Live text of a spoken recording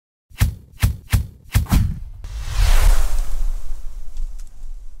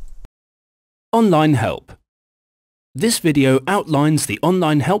Online help. This video outlines the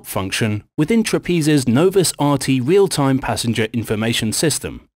online help function within Trapeze's NOVUS RT real-time passenger information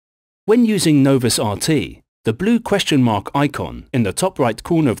system. When using NOVUS RT, the blue question mark icon in the top right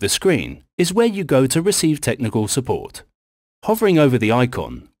corner of the screen is where you go to receive technical support. Hovering over the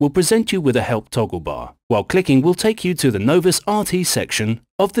icon will present you with a help toggle bar, while clicking will take you to the NOVUS RT section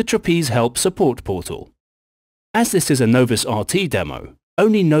of the Trapeze Help Support portal. As this is a NOVUS RT demo,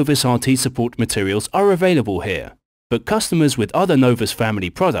 only NOVUS RT support materials are available here, but customers with other NOVUS family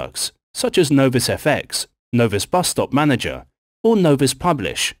products, such as NOVUS FX, NOVUS Bus Stop Manager, or NOVUS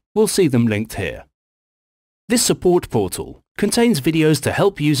Publish, will see them linked here. This support portal contains videos to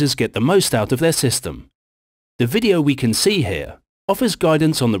help users get the most out of their system. The video we can see here offers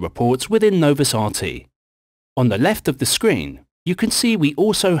guidance on the reports within NOVUS RT. On the left of the screen, you can see we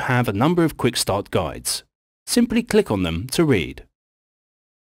also have a number of quick start guides. Simply click on them to read.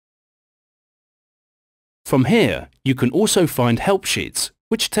 From here, you can also find help sheets,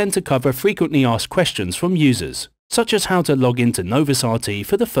 which tend to cover frequently asked questions from users, such as how to log into NOVUS RT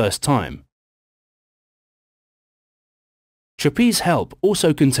for the first time. Trapeze Help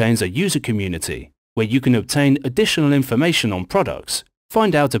also contains a user community, where you can obtain additional information on products,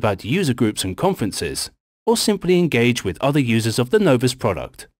 find out about user groups and conferences, or simply engage with other users of the NOVUS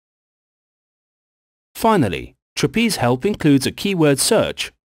product. Finally, Trapeze Help includes a keyword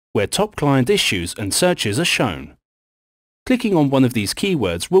search, where top client issues and searches are shown. Clicking on one of these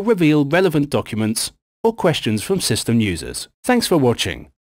keywords will reveal relevant documents or questions from system users. Thanks for watching.